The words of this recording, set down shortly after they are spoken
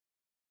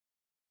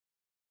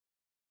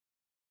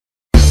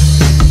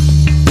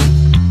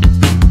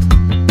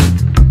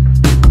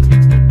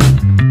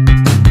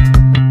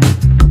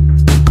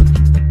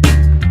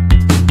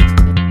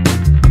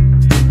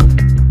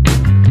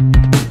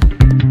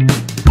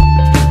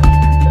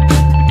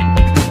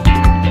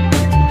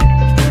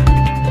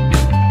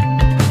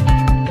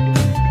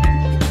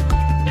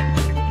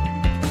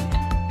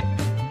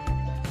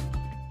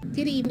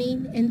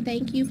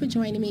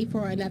joining me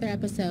for another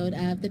episode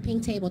of the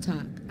Pink Table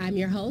Talk. I'm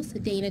your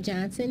host, Dana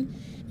Johnson,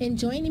 and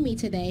joining me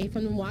today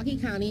from the Milwaukee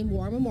County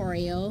War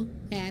Memorial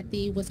at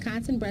the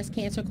Wisconsin Breast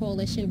Cancer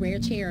Coalition Rare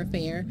Chair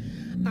Affair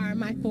are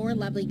my four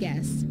lovely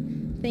guests.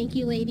 Thank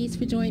you, ladies,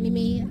 for joining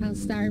me. I'll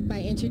start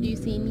by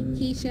introducing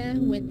Keisha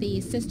with the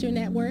Sister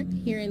Network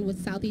here in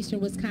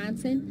southeastern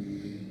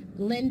Wisconsin.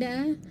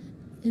 Linda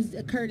is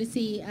a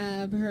courtesy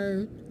of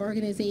her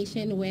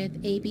organization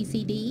with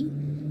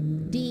ABCD.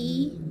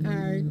 Dee,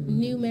 our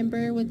new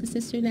member with the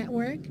Sister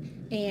Network,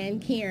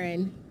 and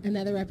Karen,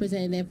 another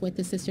representative with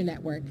the Sister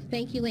Network.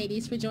 Thank you,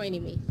 ladies, for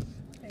joining me.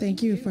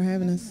 Thank you for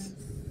having us.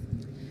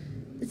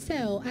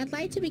 So I'd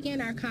like to begin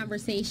our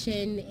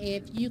conversation.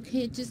 If you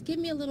could just give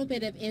me a little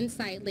bit of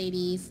insight,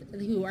 ladies,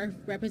 who are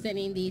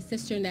representing the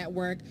Sister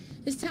Network.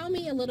 Just tell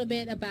me a little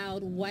bit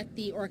about what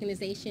the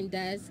organization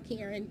does.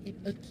 Karen,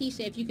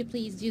 Keisha, if you could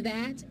please do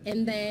that.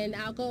 And then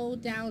I'll go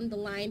down the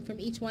line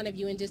from each one of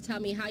you and just tell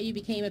me how you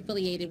became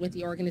affiliated with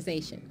the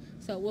organization.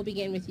 So we'll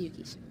begin with you,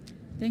 Keisha.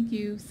 Thank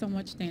you so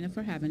much, Dana,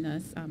 for having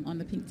us on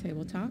the Pink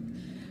Table Talk.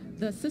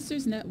 The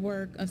Sisters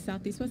Network of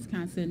Southeast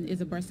Wisconsin is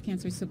a breast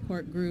cancer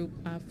support group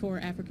for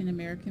African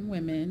American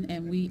women,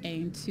 and we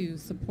aim to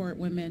support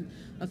women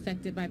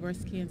affected by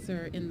breast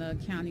cancer in the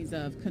counties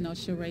of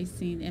Kenosha,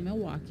 Racine, and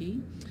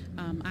Milwaukee.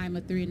 I'm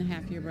a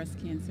 3.5-year breast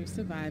cancer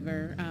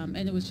survivor, and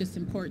it was just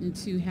important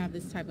to have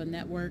this type of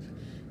network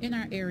in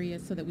our area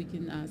so that we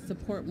can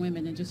support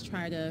women and just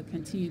try to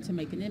continue to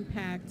make an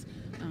impact,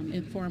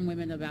 inform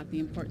women about the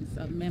importance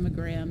of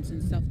mammograms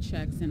and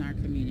self-checks in our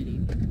community.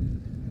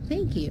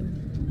 Thank you.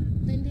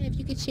 Linda, if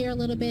you could share a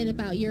little bit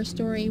about your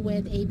story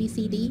with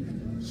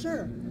ABCD.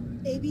 Sure.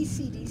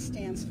 ABCD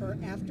stands for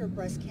After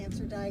Breast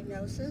Cancer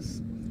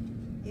Diagnosis.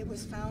 It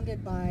was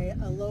founded by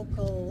a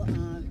local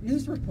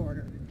news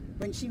reporter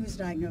when she was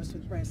diagnosed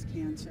with breast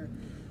cancer.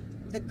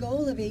 The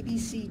goal of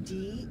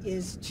ABCD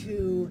is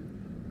to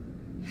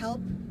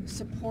help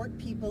support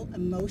people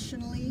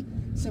emotionally,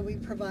 so we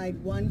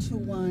provide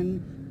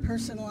one-to-one,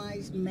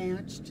 personalized,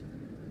 matched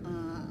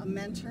a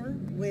mentor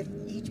with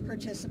each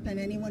participant,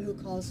 anyone who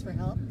calls for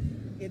help.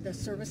 The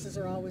services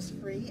are always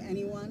free,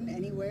 anyone,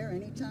 anywhere,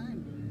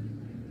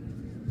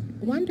 anytime.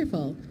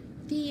 Wonderful.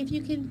 Dee, if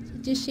you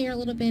can just share a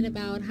little bit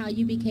about how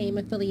you became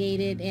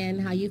affiliated and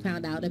how you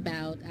found out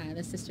about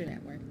the Sister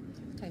Network.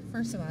 Okay,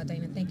 first of all,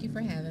 Dana, thank you for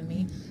having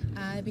me.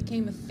 I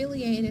became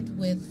affiliated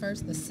with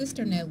first the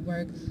Sister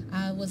Network.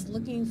 I was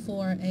looking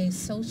for a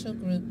social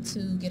group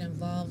to get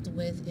involved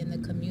with in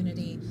the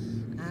community.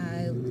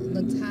 I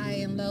looked high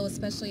and low,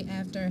 especially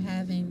after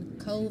having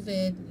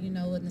COVID,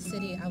 in the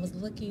city. I was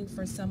looking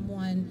for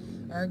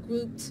someone or a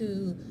group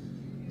to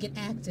get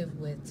active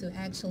with, to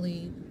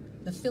actually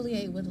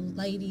affiliate with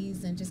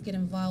ladies and just get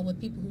involved with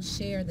people who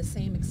share the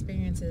same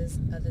experiences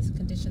of this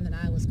condition that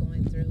I was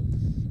going through.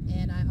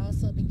 And I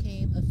also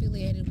became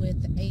affiliated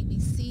with the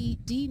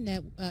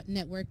ABCD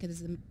network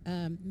as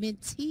a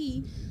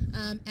mentee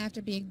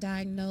after being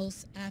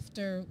diagnosed,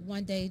 after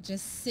one day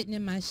just sitting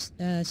in my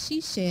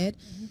she shed,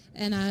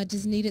 and I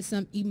just needed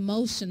some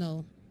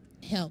emotional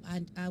help.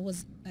 I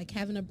was like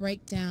having a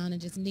breakdown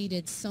and just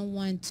needed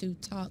someone to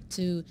talk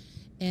to,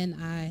 and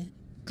I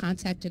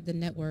contacted the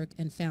network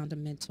and found a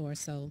mentor.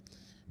 So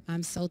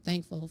I'm so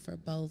thankful for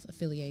both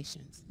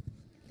affiliations.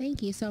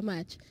 Thank you so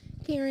much.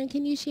 Karen,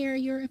 can you share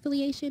your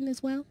affiliation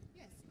as well?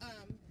 Yes.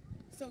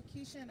 So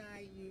Keisha and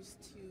I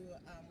used to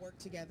work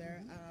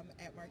together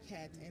at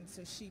Marquette, and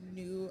so she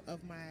knew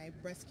of my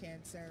breast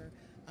cancer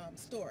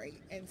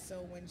story. And so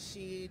when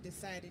she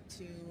decided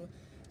to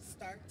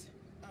start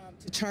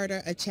to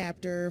charter a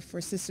chapter for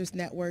Sisters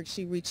Network,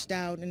 she reached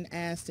out and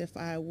asked if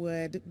I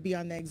would be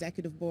on the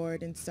executive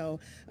board. And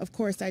so, of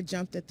course, I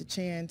jumped at the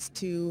chance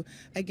to,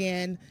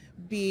 again,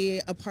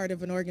 be a part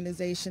of an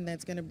organization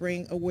that's going to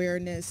bring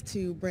awareness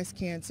to breast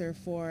cancer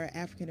for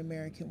African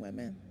American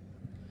women.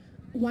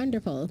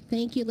 Wonderful.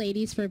 Thank you,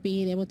 ladies, for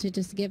being able to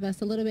just give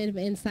us a little bit of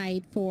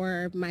insight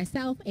for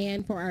myself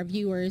and for our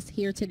viewers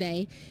here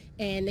today.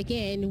 And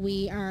again,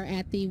 we are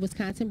at the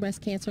Wisconsin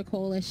Breast Cancer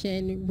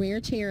Coalition Rare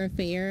Chair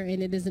Affair,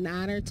 and it is an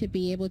honor to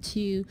be able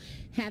to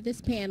have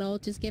this panel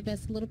just give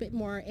us a little bit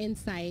more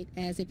insight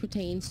as it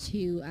pertains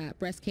to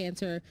breast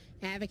cancer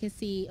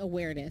advocacy,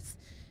 awareness,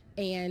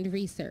 and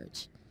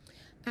research.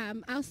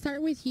 I'll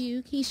start with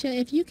you, Keisha.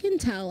 If you can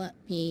tell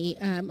me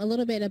a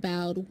little bit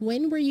about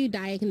when were you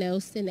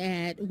diagnosed and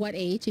at what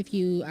age, if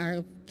you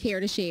care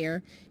to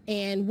share,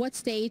 and what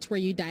stage were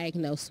you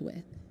diagnosed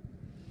with?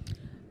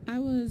 I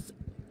was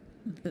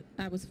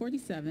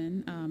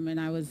 47, and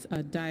I was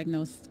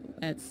diagnosed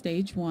at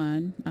stage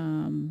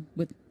 1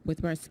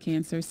 with breast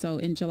cancer. So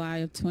in July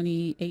of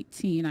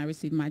 2018, I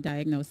received my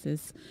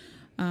diagnosis.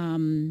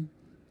 And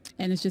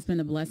it's just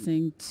been a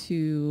blessing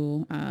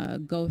to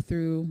go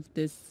through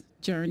this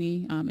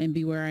journey and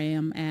be where I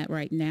am at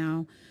right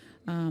now,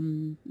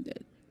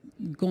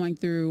 going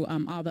through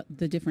all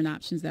the different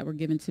options that were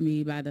given to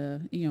me by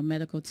the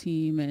medical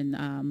team,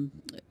 and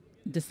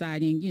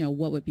deciding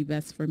what would be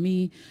best for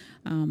me.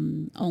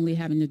 Only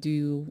having to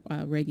do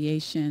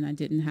radiation. I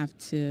didn't have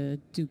to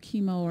do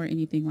chemo or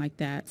anything like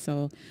that.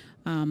 So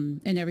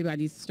And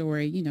everybody's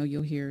story, you know,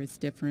 you'll hear is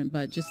different,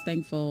 but just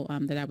thankful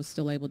that I was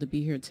still able to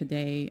be here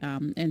today.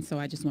 And so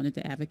I just wanted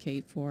to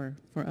advocate for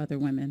other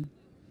women.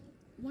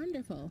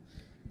 Wonderful.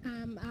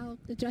 I'll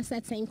address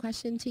that same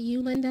question to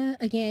you, Linda.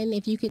 Again,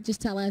 if you could just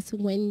tell us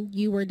when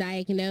you were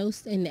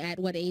diagnosed and at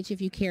what age,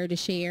 if you care to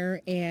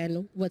share,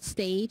 and what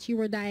stage you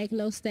were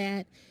diagnosed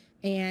at,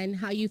 and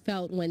how you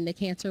felt when the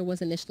cancer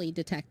was initially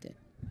detected.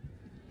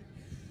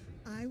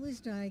 I was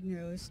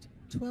diagnosed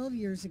 12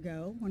 years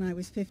ago when I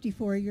was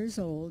 54 years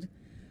old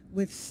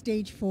with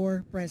stage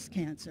 4 breast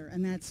cancer,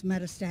 and that's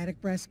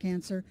metastatic breast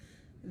cancer.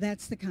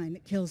 That's the kind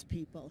that kills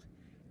people.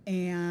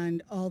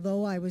 And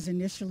although I was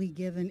initially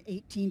given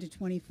 18 to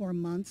 24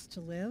 months to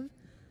live,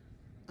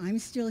 I'm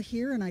still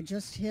here, and I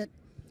just hit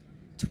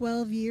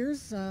 12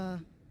 years about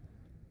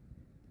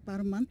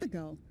a month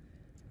ago.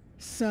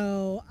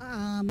 So,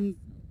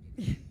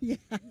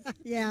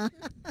 yeah,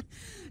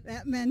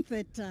 that meant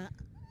that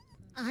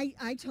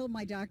I told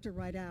my doctor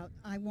right out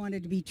I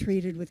wanted to be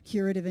treated with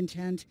curative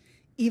intent,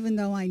 even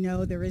though I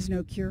know there is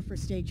no cure for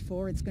stage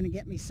 4. It's going to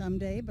get me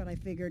someday, but I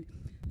figured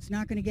it's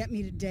not going to get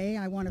me today.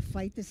 I want to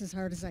fight this as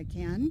hard as I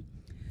can.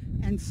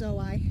 And so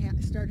I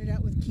started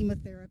out with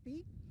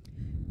chemotherapy.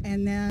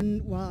 And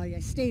then, well, I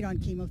stayed on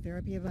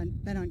chemotherapy. I've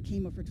been on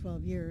chemo for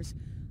 12 years.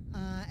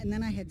 And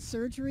then I had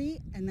surgery,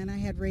 and then I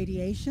had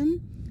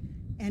radiation.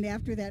 And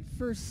after that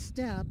first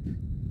step,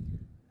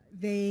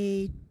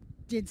 they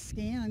did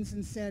scans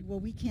and said, well,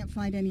 we can't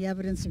find any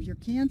evidence of your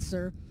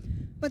cancer.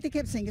 But they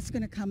kept saying it's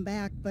going to come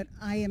back, but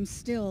I am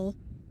still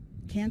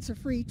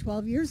cancer-free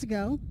 12 years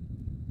ago.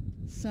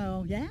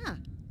 So, yeah.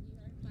 You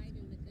are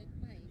fighting the good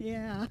fight.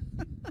 Yeah. Now,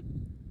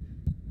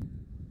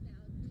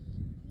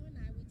 you and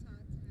I, we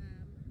talked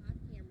off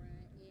camera,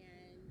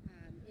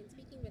 and in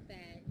speaking with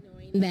that,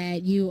 knowing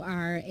that you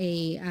are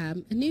a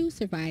new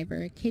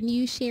survivor, can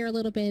you share a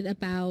little bit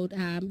about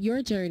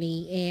your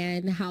journey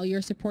and how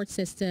your support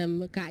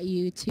system got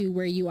you to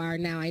where you are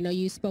now? I know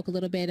you spoke a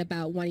little bit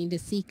about wanting to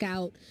seek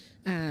out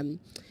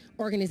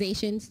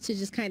organizations to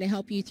just kind of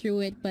help you through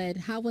it, but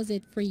how was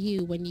it for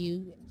you when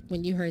you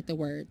heard the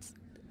words?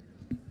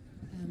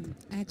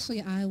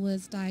 Actually, I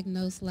was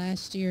diagnosed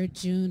last year,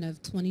 June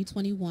of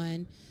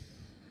 2021,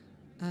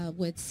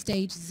 with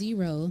stage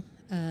 0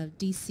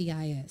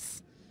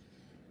 DCIS.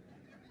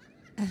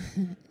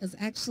 It was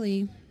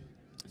actually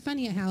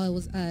funny how I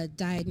was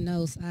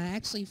diagnosed. I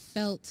actually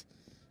felt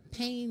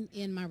pain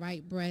in my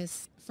right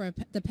breast for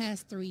the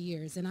past 3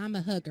 years, and I'm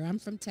a hugger. I'm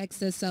from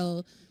Texas,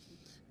 so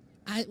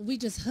we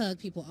just hug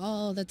people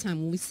all the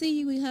time. When we see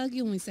you, we hug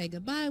you. When we say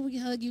goodbye, we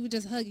hug you. We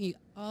just hug you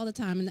all the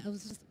time. And it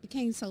was just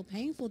became so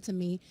painful to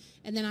me.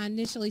 And then I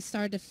initially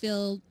started to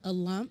feel a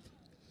lump.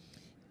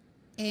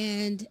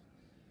 And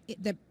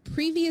the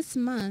previous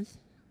month,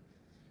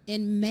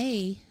 in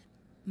May,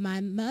 my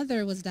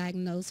mother was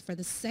diagnosed for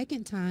the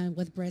second time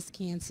with breast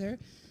cancer.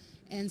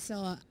 And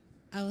so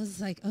I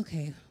was like,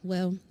 okay,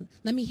 well,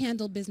 let me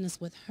handle business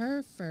with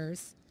her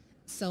first.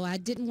 So I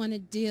didn't want to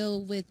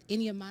deal with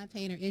any of my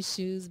pain or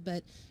issues,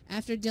 but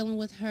after dealing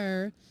with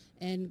her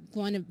and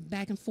going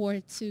back and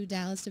forth to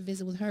Dallas to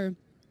visit with her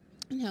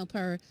and help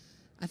her,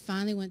 I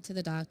finally went to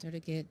the doctor to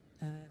get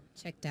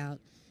checked out.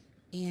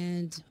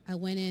 And I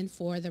went in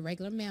for the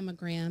regular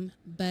mammogram,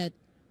 but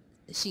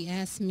she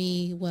asked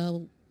me,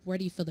 well, where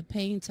do you feel the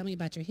pain? Tell me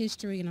about your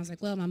history. And I was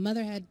like, well, my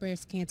mother had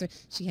breast cancer.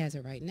 She has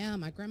it right now.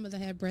 My grandmother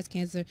had breast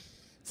cancer.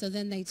 So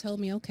then they told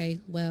me, okay,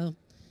 well,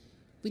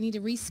 we need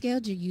to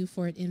reschedule you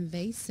for an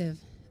invasive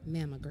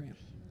mammogram.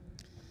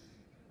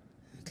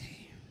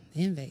 Okay,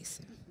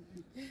 invasive.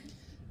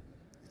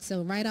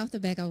 So right off the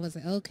bat, I was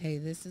like, okay,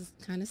 this is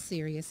kind of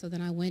serious. So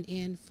then I went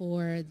in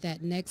for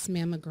that next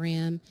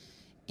mammogram,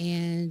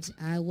 and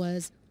I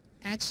was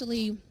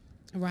actually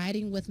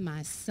riding with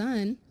my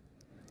son.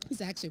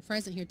 He's actually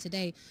present here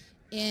today.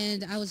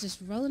 And I was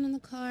just rolling in the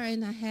car,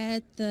 and I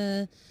had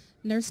the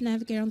nurse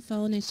navigator on the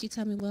phone, and she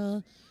told me,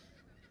 well,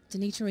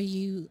 Denitra,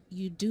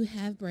 you do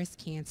have breast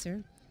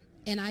cancer.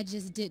 And I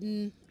just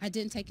didn't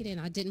take it in.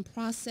 I didn't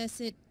process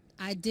it.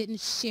 I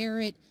didn't share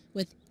it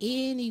with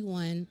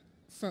anyone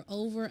for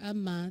over a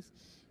month.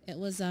 It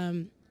was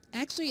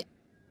actually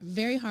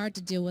very hard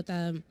to deal with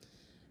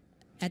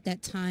at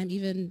that time.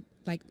 Even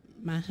like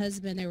my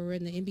husband, they were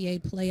in the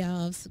NBA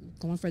playoffs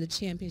going for the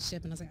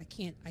championship, and I was like,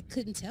 I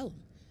couldn't tell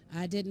him.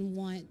 I didn't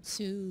want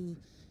to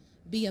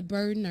be a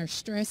burden or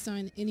stress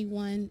on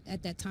anyone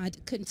at that time. I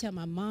couldn't tell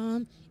my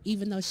mom,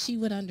 even though she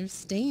would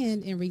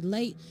understand and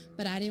relate,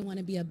 but I didn't want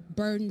to be a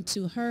burden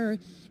to her.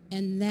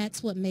 And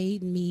that's what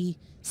made me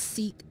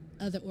seek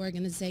other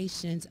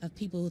organizations of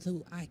people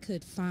who I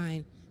could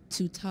find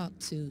to talk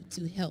to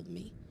help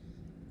me.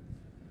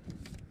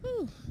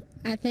 Whew.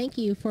 I thank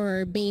you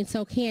for being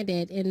so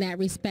candid in that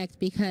respect,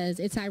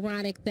 because it's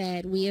ironic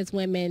that we as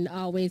women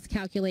always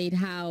calculate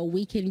how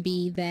we can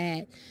be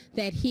that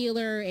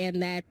healer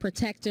and that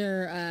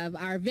protector of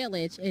our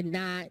village and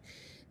not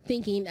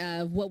thinking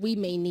of what we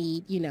may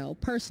need,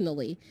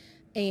 personally.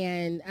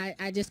 And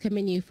I just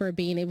commend you for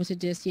being able to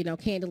just,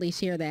 candidly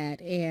share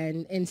that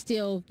and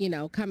still,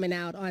 coming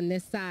out on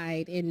this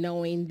side and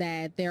knowing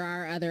that there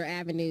are other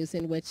avenues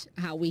in which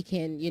how we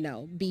can,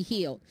 be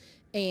healed.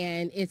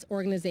 And it's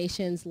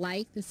organizations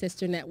like the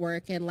Sister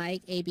Network and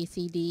like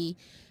ABCD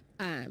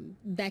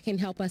that can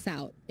help us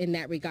out in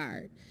that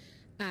regard.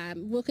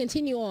 We'll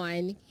continue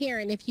on.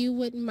 Karen, if you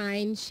wouldn't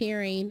mind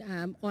sharing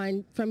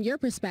from your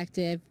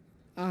perspective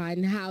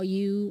on how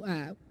you,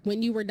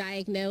 when you were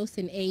diagnosed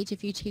and age,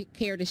 if you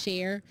care to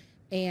share,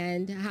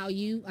 and how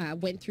you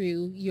went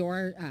through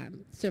your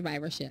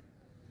survivorship.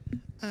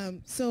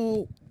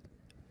 So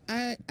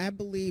I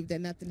believe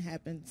that nothing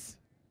happens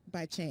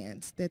by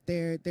chance, that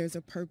there's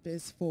a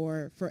purpose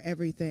for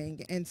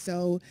everything. And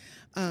so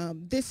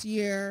this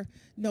year,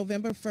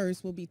 November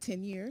 1st, will be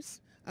 10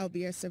 years. I'll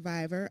be a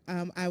survivor.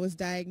 I was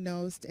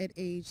diagnosed at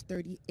age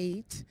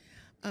 38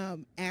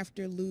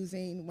 after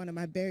losing one of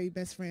my very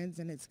best friends,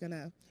 and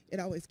it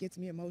always gets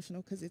me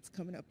emotional because it's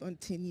coming up on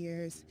 10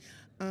 years,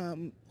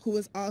 who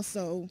was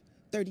also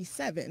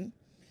 37.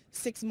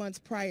 6 months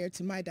prior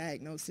to my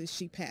diagnosis,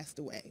 she passed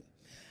away.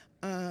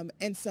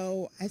 And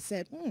so I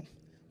said,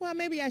 well,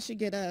 maybe I should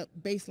get a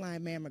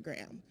baseline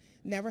mammogram.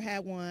 Never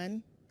had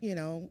one.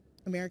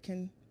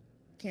 American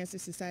Cancer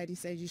Society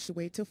says you should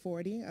wait till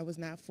 40. I was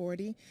not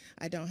 40.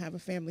 I don't have a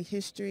family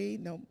history,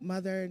 no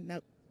mother,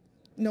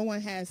 no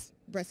one has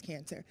breast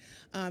cancer.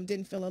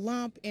 Didn't feel a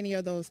lump, any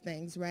of those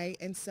things, right?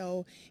 And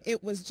so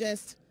it was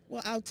just,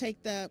 well, I'll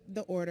take the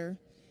order,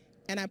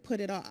 and I put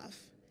it off.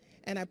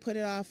 And I put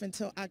it off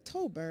until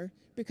October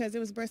because it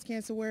was Breast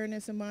Cancer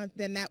Awareness Month.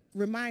 Then that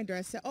reminder,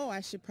 I said,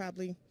 I should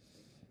probably,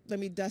 let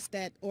me dust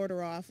that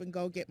order off and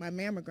go get my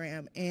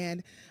mammogram.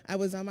 And I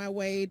was on my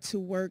way to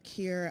work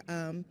here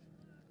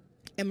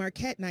in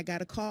Marquette, and I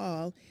got a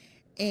call,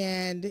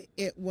 and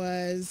it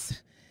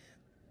was,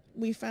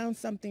 we found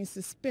something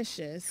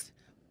suspicious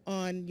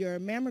on your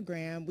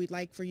mammogram. We'd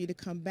like for you to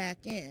come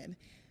back in.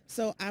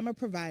 So I'm a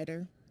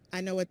provider.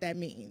 I know what that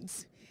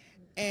means.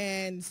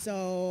 And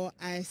so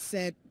I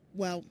said,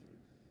 well,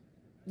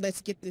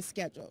 let's get this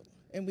scheduled.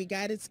 And we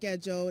got it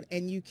scheduled,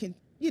 and you can,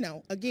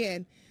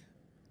 again,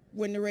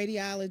 when the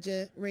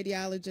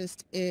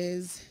radiologist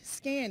is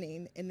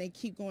scanning and they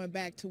keep going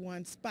back to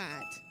one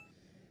spot,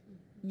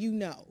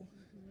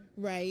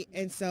 right?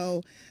 And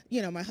so,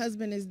 my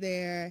husband is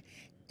there,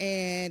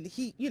 and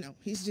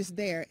he's just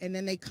there. And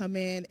then they come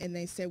in and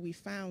they say, we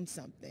found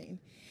something.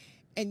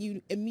 And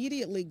you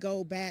immediately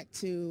go back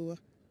to,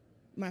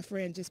 my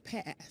friend just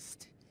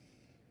passed.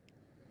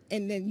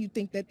 And then you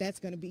think that that's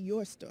going to be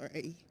your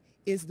story,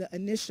 is the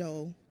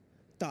initial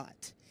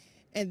thought.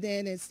 And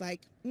then it's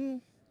like,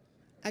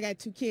 I got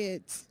 2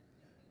 kids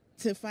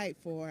to fight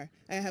for.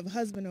 I have a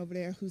husband over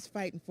there who's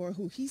fighting for,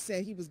 who he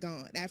said he was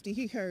gone. After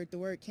he heard the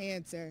word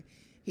cancer,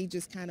 he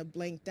just kind of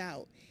blanked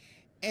out.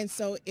 And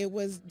so it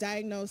was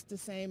diagnosed the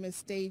same as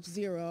stage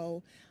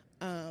 0.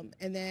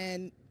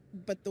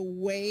 But the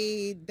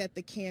way that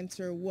the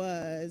cancer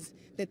was,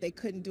 that they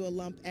couldn't do a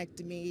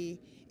lumpectomy,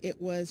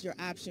 your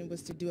option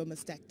was to do a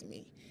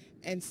mastectomy.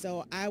 And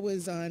so I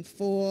was on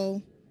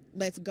full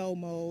let's go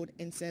mode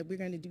and said, we're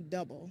going to do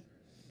double.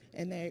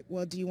 And they,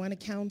 well, do you want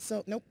to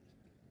counsel? Nope.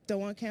 Don't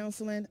want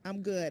counseling.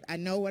 I'm good. I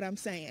know what I'm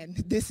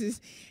saying. This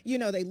is,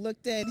 they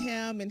looked at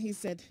him and he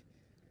said,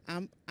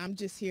 I'm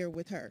just here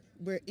with her.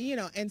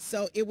 And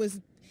so it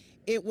was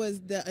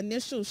the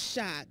initial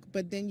shock,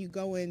 but then you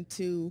go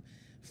into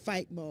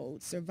fight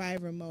mode,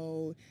 survivor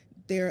mode.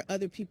 There are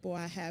other people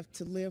I have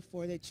to live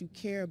for, that you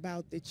care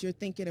about, that you're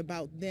thinking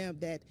about them,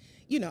 that,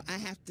 I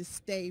have to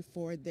stay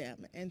for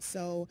them. And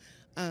so,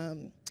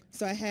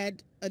 so I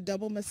had a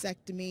double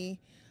mastectomy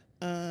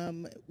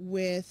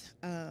with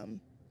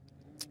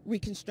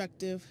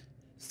reconstructive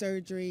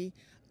surgery.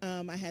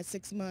 I had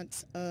 6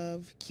 months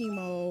of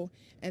chemo,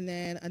 and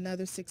then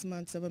another 6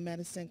 months of a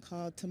medicine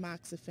called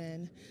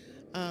tamoxifen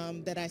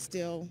that I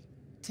still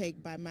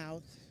take by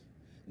mouth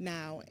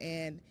now.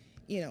 And,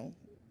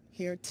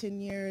 here 10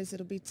 years,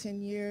 it'll be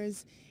 10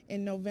 years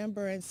in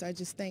November. And so I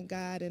just thank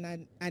God,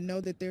 and I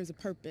know that there's a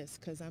purpose,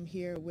 because I'm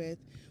here with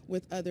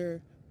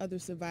other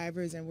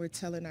survivors, and we're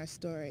telling our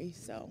story.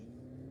 So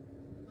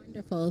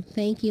wonderful.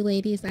 Thank you,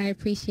 ladies. I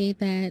appreciate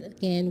that,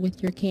 again,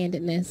 with your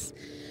candidness.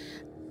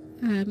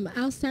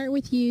 I'll start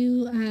with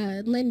you,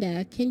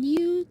 Linda. Can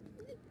you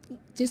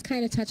just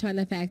kind of touch on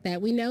the fact that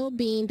we know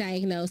being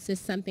diagnosed is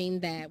something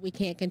that we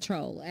can't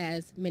control,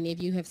 as many of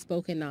you have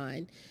spoken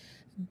on,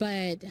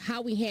 but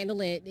how we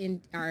handle it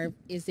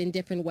is in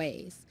different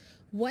ways.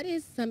 What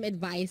is some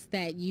advice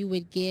that you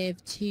would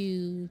give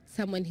to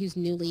someone who's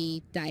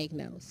newly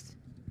diagnosed?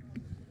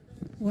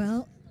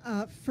 Well,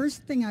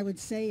 first thing I would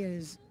say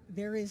is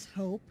there is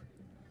hope.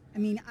 I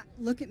mean,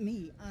 look at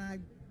me. I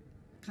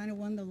kind of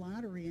won the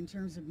lottery in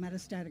terms of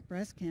metastatic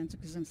breast cancer,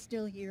 because I'm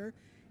still here,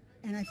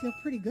 and I feel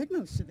pretty good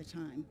most of the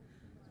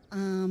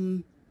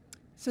time.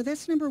 So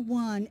that's number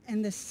one.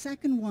 And the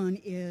second one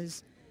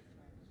is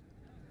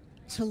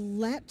to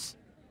let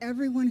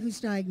everyone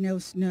who's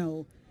diagnosed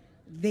know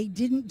they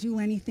didn't do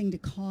anything to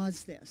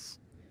cause this.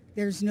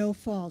 There's no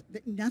fault.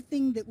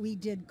 Nothing that we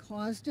did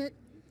caused it.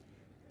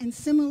 And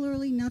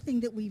similarly, nothing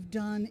that we've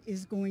done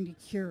is going to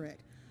cure it.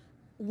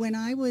 When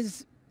I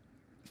was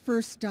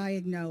first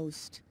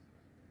diagnosed,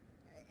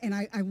 and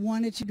I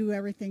wanted to do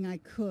everything I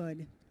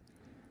could,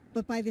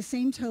 but by the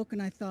same token,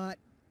 I thought,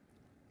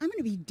 I'm going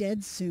to be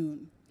dead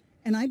soon.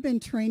 And I'd been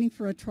training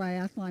for a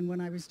triathlon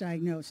when I was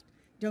diagnosed.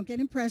 Don't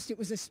get impressed, it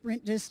was a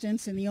sprint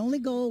distance, and the only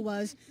goal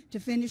was to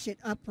finish it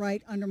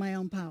upright under my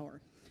own power.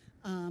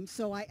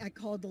 So I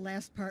called the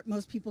last part,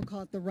 most people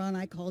call it the run,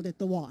 I called it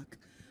the walk.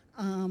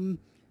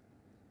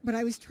 But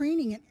I was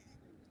training,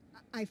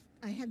 and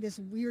I had this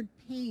weird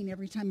pain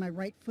every time my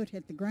right foot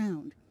hit the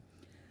ground.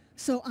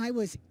 So I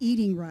was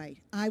eating right,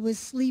 I was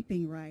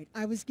sleeping right,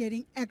 I was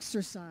getting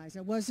exercise,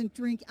 I wasn't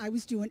drinking, I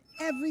was doing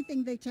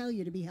everything they tell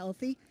you to be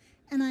healthy,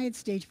 and I had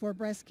stage 4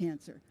 breast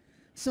cancer.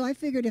 So I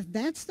figured if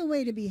that's the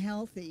way to be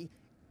healthy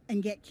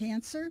and get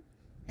cancer,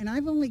 and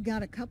I've only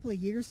got a couple of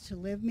years to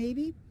live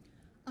maybe,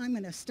 I'm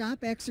going to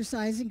stop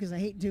exercising because I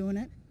hate doing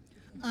it.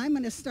 I'm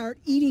going to start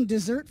eating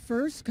dessert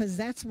first because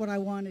that's what I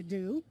want to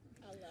do.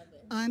 I love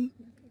it.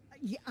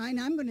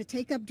 I'm going to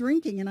take up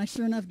drinking, and I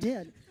sure enough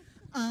did.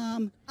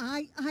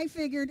 I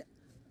figured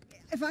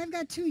if I've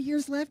got 2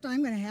 years left,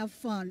 I'm going to have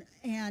fun.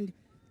 And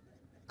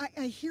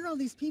I hear all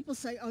these people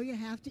say, oh, you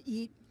have to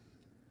eat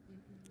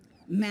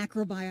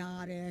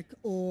macrobiotic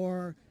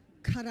or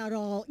cut out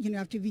all, you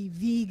have to be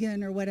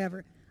vegan or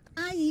whatever.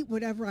 I eat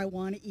whatever I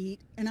want to eat,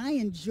 and I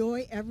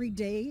enjoy every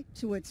day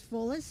to its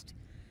fullest.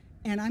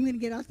 And I'm going to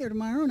get out there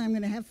tomorrow, and I'm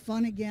going to have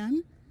fun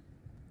again.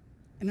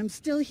 And I'm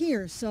still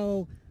here,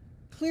 so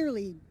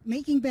clearly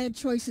making bad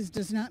choices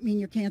does not mean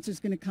your cancer is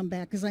going to come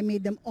back, because I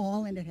made them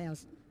all and it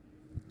hasn't.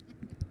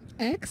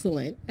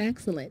 Excellent,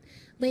 excellent.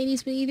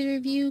 Ladies, would either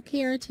of you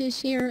care to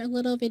share a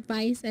little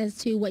advice as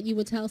to what you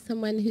would tell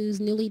someone who's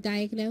newly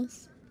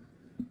diagnosed?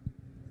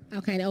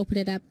 I'll kind of open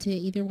it up to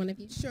either one of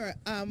you. Sure.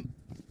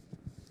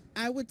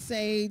 I would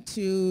say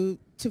to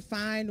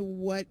find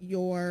what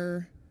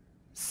your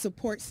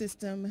support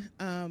system,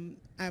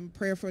 I'm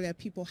prayerful that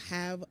people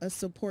have a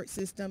support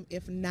system.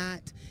 If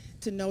not,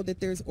 to know that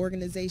there's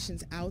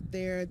organizations out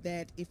there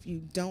that if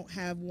you don't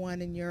have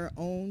one in your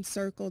own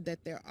circle,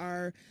 that there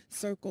are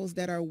circles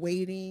that are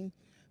waiting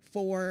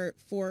for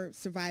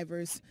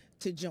survivors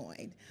to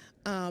join.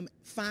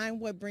 Find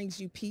what brings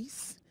you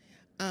peace.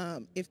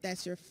 If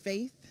that's your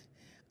faith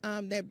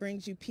that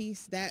brings you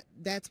peace,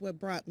 that's what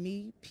brought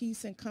me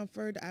peace and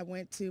comfort. I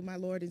went to my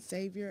Lord and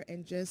Savior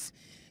and just,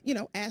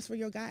 ask for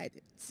your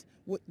guidance.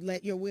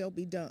 Let your will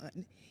be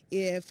done.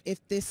 If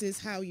this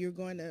is how you're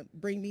going to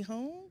bring me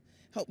home,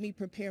 help me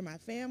prepare my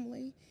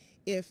family.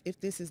 If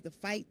this is the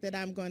fight that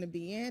I'm going to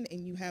be in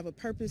and you have a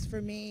purpose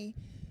for me,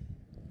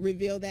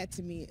 reveal that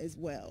to me as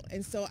well.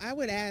 And so I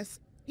would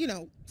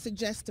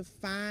suggest to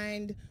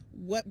find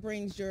what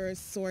brings your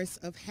source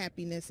of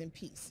happiness and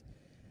peace.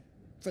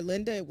 For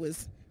Linda, it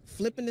was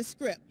flipping the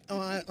script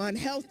on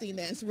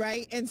healthiness,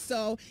 right? And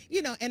so,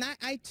 and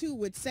I too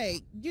would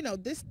say,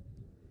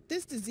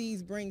 this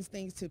disease brings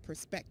things to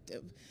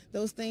perspective.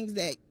 Those things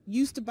that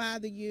used to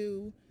bother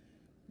you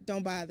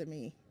don't bother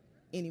me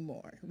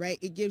anymore, right?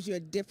 It gives you a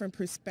different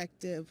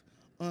perspective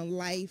on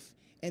life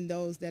and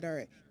those that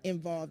are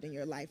involved in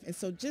your life. And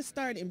so just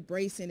start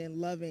embracing and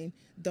loving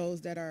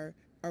those that are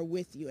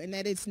with you, and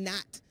that it's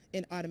not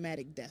an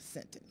automatic death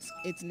sentence.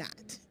 It's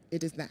not.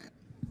 It is not.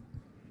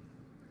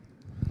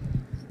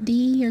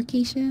 Dee or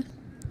Keisha?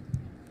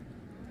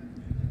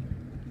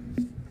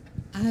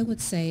 I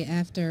would say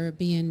after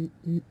being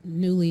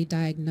newly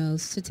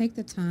diagnosed, to take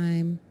the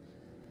time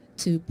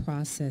to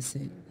process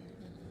it.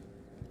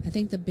 I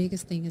think the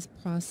biggest thing is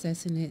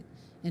processing it,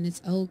 and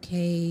it's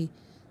okay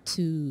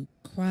to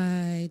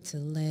cry, to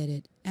let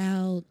it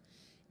out,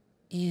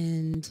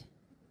 and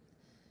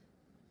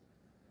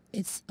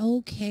it's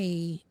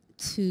okay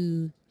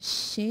to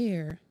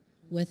share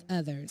with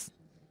others.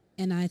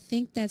 And I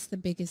think that's the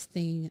biggest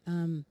thing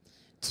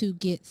to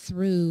get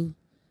through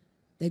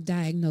the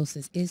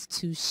diagnosis, is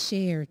to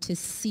share, to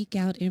seek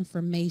out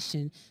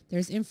information.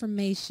 There's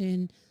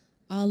information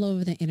all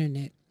over the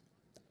internet,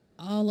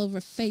 all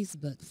over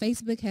Facebook.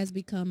 Facebook has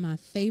become my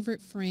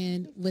favorite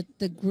friend with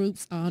the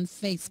groups on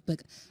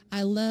Facebook.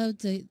 I love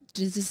to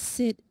just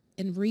sit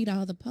and read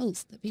all the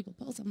posts that people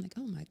post. I'm like,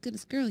 oh my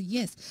goodness, girl,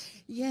 yes,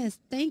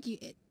 thank you.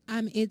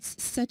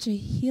 It's such a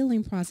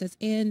healing process.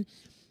 And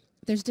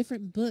there's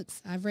different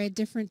books. I've read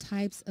different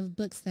types of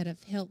books that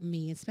have helped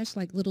me,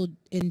 especially like little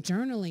in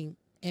journaling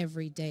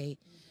every day,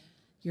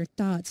 your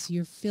thoughts,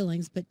 your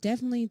feelings, but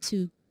definitely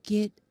to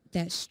get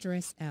that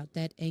stress out,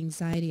 that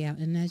anxiety out.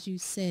 And as you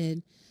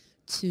said,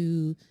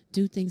 to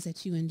do things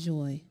that you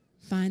enjoy,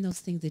 find those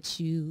things that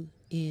you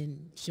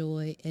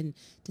enjoy, and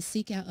to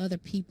seek out other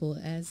people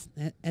as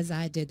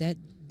I did.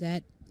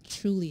 That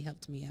truly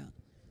helped me out.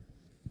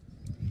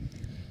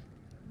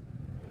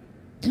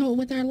 So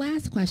with our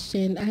last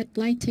question, I'd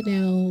like to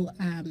know,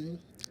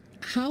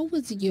 how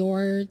was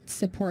your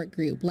support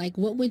group? Like,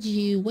 what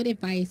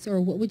advice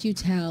or what would you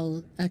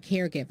tell a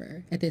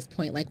caregiver at this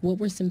point? Like, what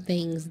were some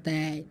things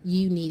that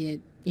you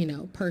needed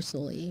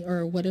personally,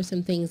 or what are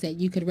some things that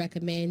you could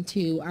recommend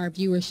to our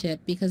viewership?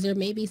 Because there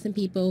may be some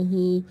people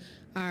who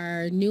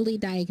are newly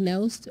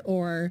diagnosed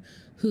or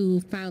who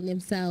found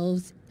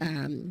themselves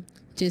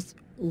just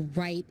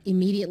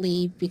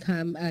immediately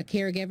become a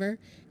caregiver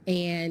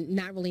and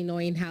not really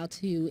knowing how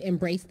to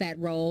embrace that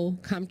role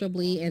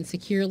comfortably and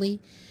securely.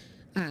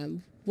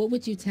 What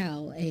would you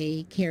tell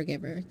a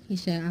caregiver?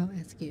 Keisha, I'll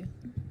ask you.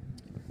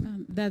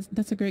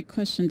 That's a great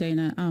question,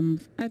 Dana.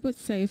 I would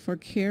say for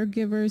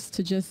caregivers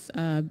to just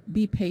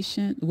be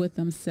patient with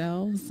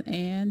themselves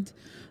and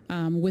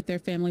with their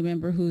family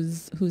member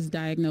who's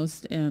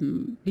diagnosed,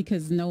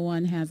 because no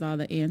one has all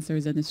the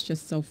answers and it's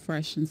just so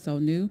fresh and so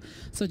new.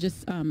 So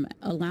just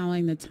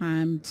allowing the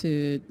time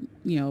to,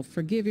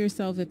 forgive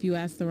yourself if you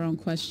ask the wrong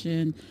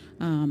question.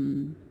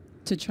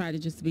 To try to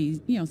just be,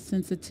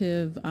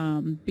 sensitive,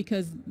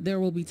 because there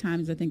will be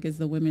times, I think, as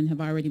the women have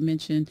already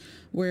mentioned,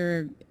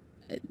 where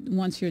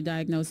once you're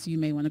diagnosed, you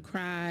may want to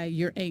cry,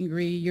 you're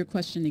angry, you're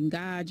questioning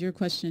God, you're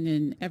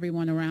questioning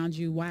everyone around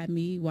you. Why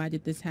me? Why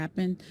did this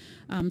happen?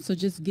 So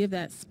just give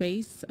that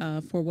space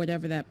for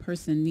whatever that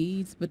person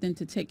needs, but then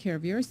to take care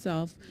of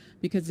yourself,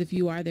 because if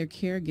you are their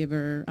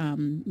caregiver,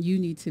 you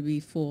need to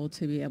be full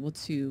to be able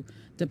to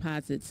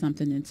deposit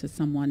something into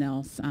someone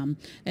else.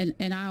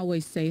 And I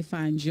always say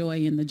find joy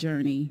in the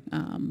journey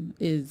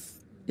is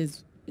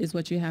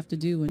what you have to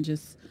do, and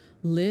just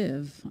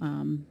live,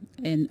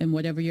 and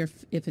whatever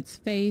if it's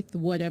faith,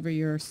 whatever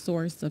your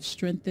source of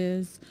strength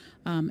is,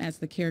 as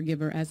the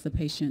caregiver, as the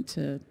patient,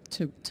 to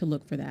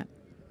look for that.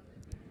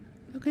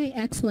 Okay,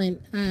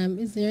 excellent.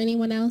 Is there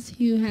anyone else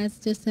who has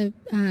just a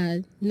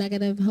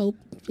nugget of hope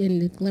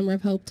and a glimmer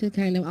of hope to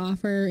kind of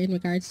offer in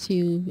regards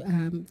to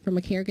from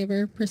a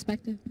caregiver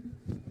perspective?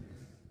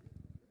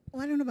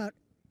 Well, I don't know about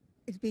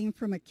it being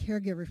from a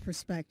caregiver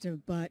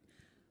perspective, but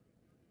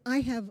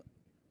I have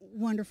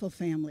wonderful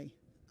family.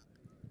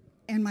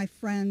 And my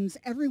friends,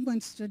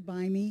 everyone stood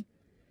by me,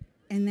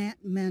 and that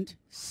meant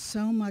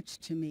so much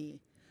to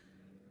me.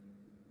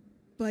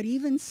 But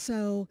even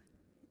so,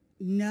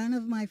 none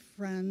of my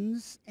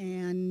friends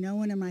and no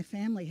one in my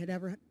family had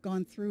ever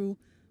gone through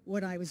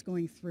what I was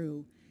going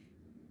through.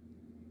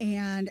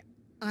 And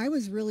I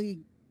was really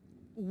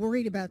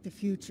worried about the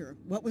future.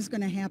 What was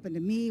going to happen to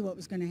me? What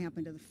was going to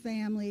happen to the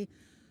family?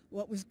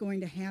 What was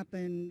going to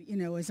happen,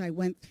 as I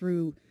went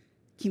through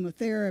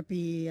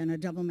chemotherapy and a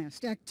double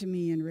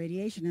mastectomy and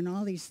radiation and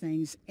all these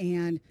things.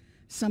 And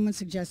someone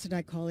suggested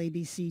I call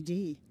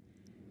ABCD.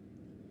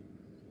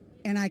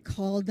 And I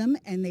called them,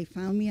 and they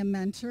found me a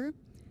mentor.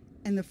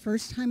 And the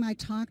first time I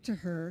talked to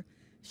her,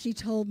 she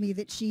told me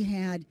that she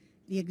had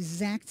the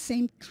exact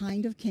same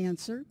kind of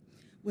cancer,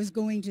 was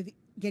going to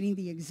getting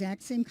the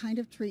exact same kind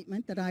of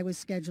treatment that I was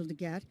scheduled to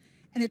get.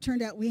 And it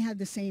turned out we had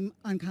the same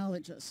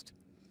oncologist.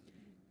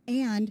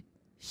 And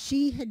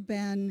she had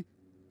been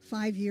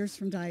 5 years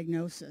from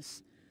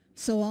diagnosis.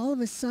 So all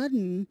of a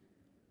sudden,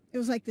 it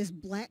was like this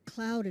black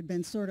cloud had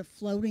been sort of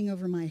floating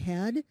over my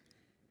head,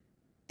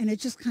 and it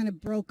just kind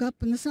of broke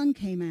up and the sun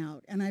came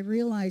out. And I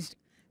realized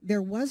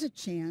there was a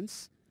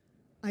chance.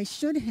 I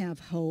should have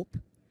hope.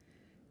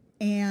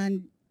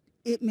 And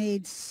it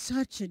made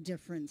such a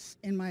difference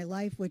in my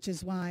life, which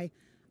is why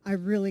I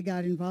really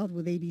got involved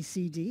with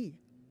ABCD.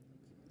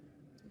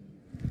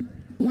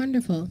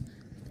 Wonderful.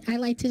 I'd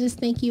like to just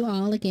thank you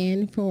all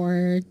again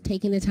for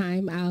taking the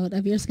time out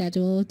of your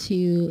schedule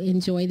to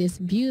enjoy this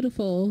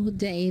beautiful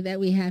day that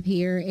we have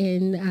here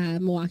in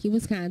Milwaukee,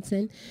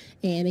 Wisconsin.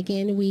 And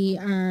again, we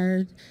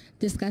are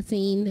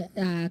discussing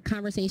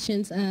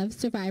conversations of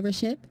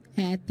survivorship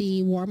at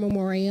the War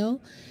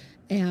Memorial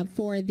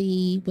for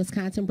the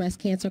Wisconsin Breast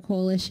Cancer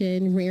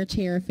Coalition Rare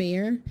Chair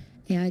Affair.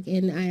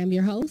 And I am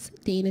your host,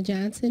 Dana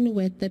Johnson,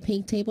 with the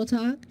Pink Table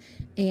Talk.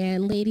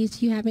 And ladies,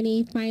 do you have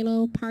any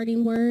final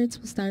parting words?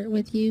 We'll start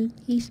with you,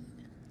 Keisha.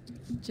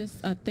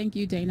 Just thank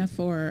you, Dana,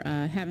 for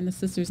having the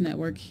Sisters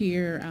Network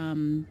here.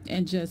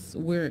 And just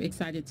we're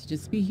excited to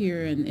just be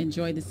here and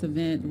enjoy this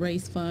event,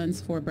 raise funds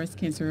for breast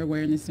cancer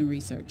awareness and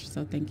research.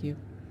 So thank you.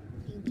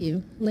 Thank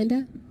you.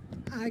 Linda?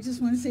 I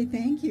just want to say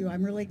thank you.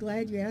 I'm really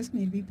glad you asked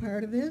me to be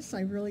part of this.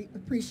 I really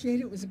appreciate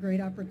it. It was a great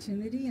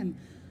opportunity. And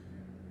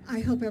I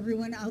hope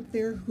everyone out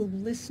there who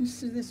listens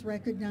to this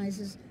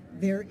recognizes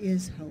there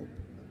is hope.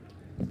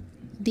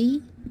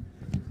 Dee?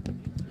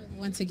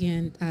 Once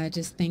again,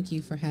 just thank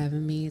you for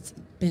having me. It's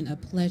been a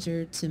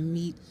pleasure to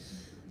meet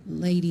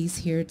ladies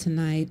here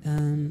tonight.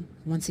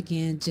 Once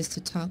again, just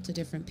to talk to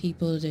different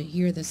people, to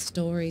hear the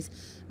stories.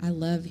 I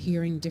love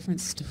hearing different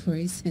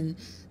stories and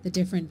the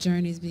different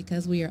journeys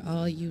because we are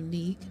all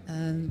unique.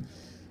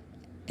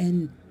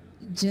 And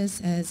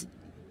just as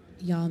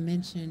y'all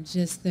mentioned,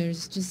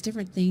 there's just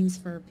different things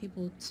for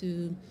people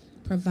to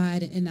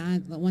provide.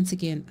 And once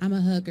again, I'm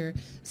a hugger.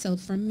 So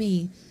for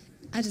me,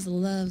 I just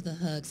love the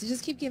hugs. So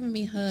just keep giving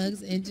me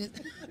hugs and just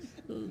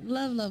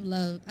love, love,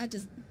 love.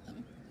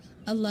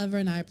 I love her,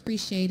 and I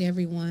appreciate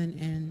everyone.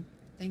 And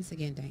thanks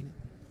again, Dana.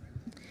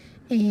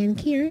 And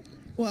Karen?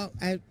 Well,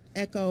 I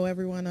echo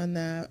everyone on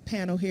the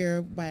panel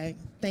here by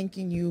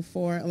thanking you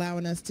for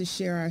allowing us to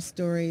share our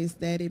stories,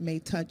 that it may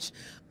touch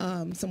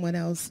someone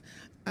else.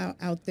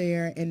 out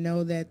there and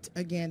know that,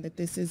 again, that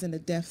this isn't a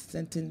death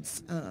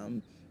sentence.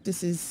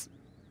 This is,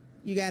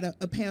 you got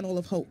a panel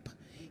of hope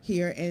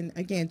here. And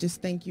again,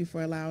 just thank you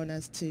for allowing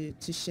us to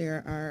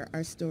share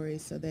our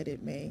stories so that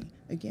it may,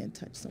 again,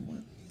 touch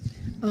someone.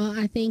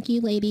 I thank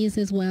you ladies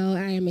as well.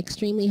 I am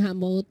extremely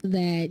humbled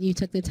that you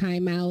took the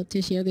time out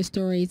to share the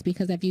stories,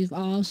 because if you've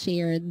all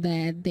shared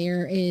that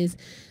there is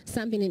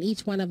something in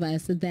each one of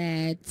us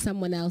that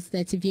someone else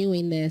that's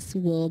viewing this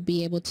will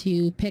be able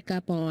to pick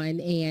up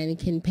on and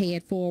can pay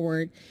it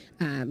forward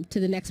to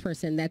the next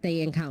person that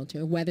they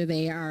encounter, whether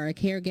they are a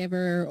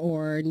caregiver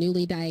or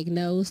newly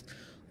diagnosed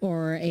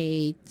or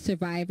a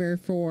survivor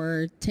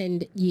for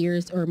 10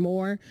 years or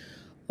more,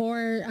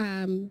 or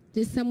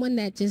just someone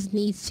that just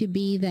needs to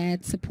be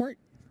that support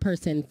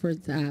person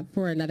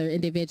for another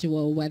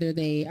individual, whether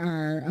they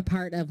are a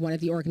part of one of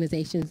the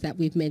organizations that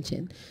we've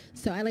mentioned.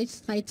 So I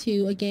like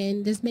to,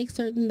 again, just make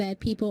certain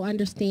that people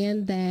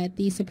understand that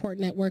these support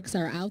networks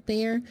are out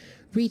there.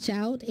 Reach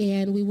out,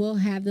 and we will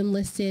have them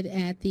listed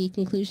at the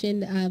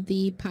conclusion of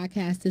the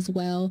podcast as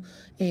well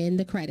in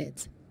the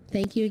credits.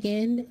 Thank you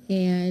again,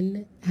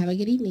 and have a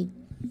good evening.